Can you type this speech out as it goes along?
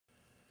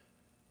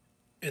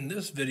In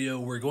this video,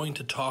 we're going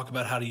to talk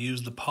about how to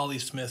use the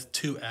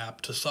Plysmlt2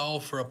 app to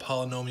solve for a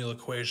polynomial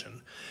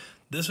equation.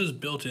 This is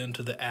built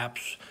into the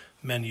apps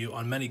menu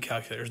on many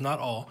calculators, not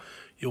all.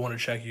 You'll want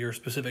to check your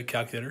specific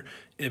calculator.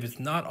 If it's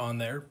not on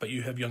there, but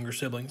you have younger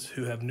siblings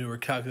who have newer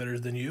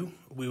calculators than you,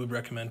 we would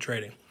recommend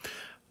trading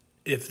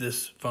if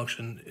this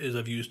function is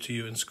of use to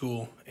you in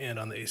school and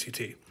on the ACT.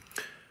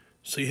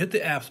 So you hit the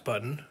apps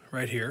button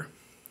right here,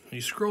 and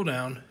you scroll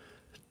down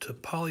to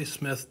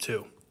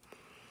Plysmlt2.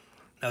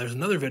 Now there's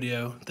another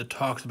video that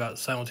talks about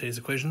simultaneous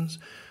equations.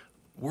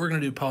 We're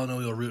going to do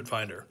Polynomial Root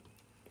Finder.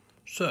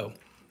 So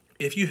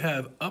if you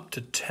have up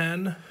to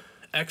 10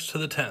 x to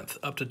the 10th,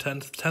 up to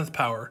 10th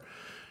power,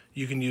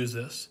 you can use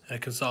this, and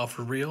it can solve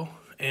for real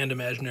and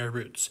imaginary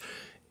roots.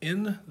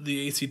 In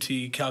the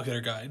ACT calculator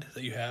guide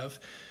that you have,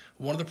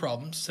 one of the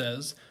problems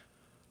says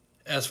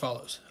as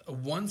follows: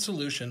 one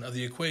solution of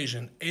the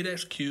equation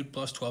 8x cubed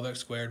plus 12x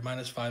squared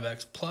minus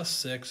 5x plus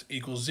 6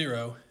 equals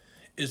 0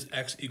 is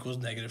x equals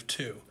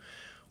 -2.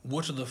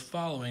 Which of the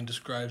following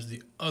describes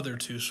the other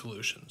two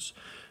solutions?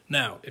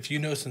 Now, if you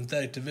know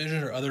synthetic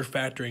division or other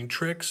factoring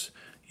tricks,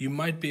 you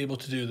might be able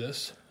to do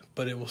this,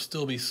 but it will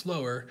still be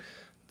slower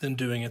than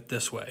doing it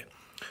this way.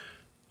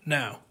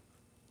 Now,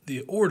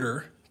 the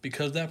order,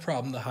 because that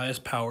problem, the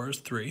highest power is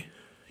 3,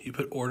 you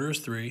put order as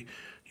 3,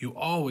 you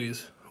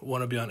always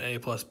want to be on A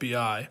plus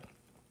BI.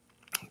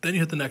 Then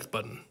you hit the next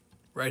button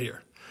right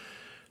here.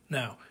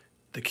 Now,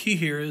 the key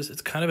here is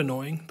it's kind of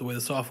annoying the way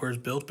the software is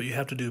built, but you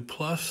have to do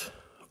plus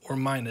or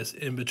minus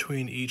in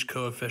between each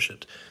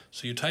coefficient.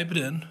 So you type it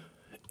in,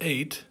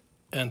 8,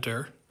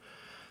 enter,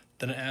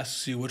 then it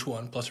asks you which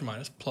one, plus or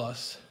minus,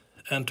 plus,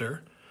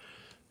 enter,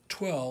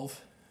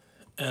 12,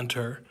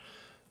 enter,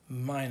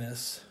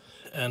 minus,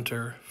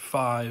 enter,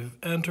 5,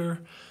 enter,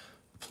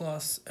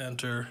 plus,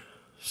 enter,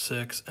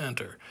 6,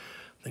 enter.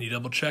 Then you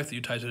double check that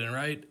you typed it in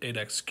right,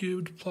 8x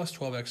cubed plus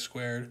 12x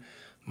squared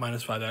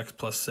minus 5x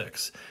plus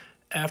 6.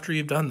 After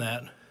you've done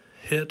that,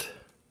 hit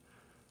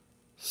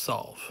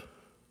solve.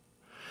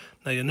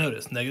 Now you'll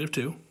notice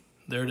 -2,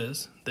 there it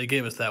is, they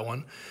gave us that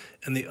one.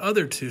 And the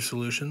other two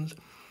solutions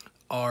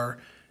are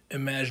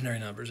imaginary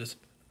numbers. It's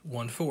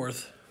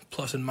 1/4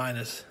 plus and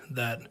minus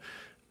that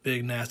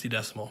big nasty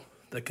decimal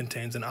that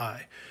contains an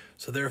I.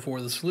 So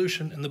therefore the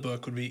solution in the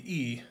book would be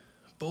E.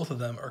 Both of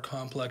them are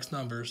complex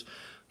numbers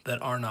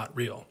that are not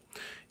real.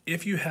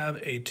 If you have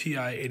a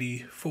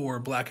TI-84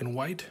 black and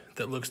white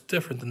that looks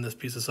different than this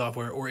piece of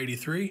software, or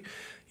 83,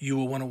 you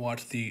will want to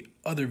watch the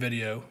other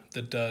video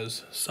that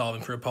does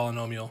solving for a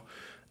polynomial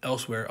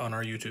elsewhere on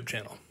our YouTube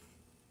channel.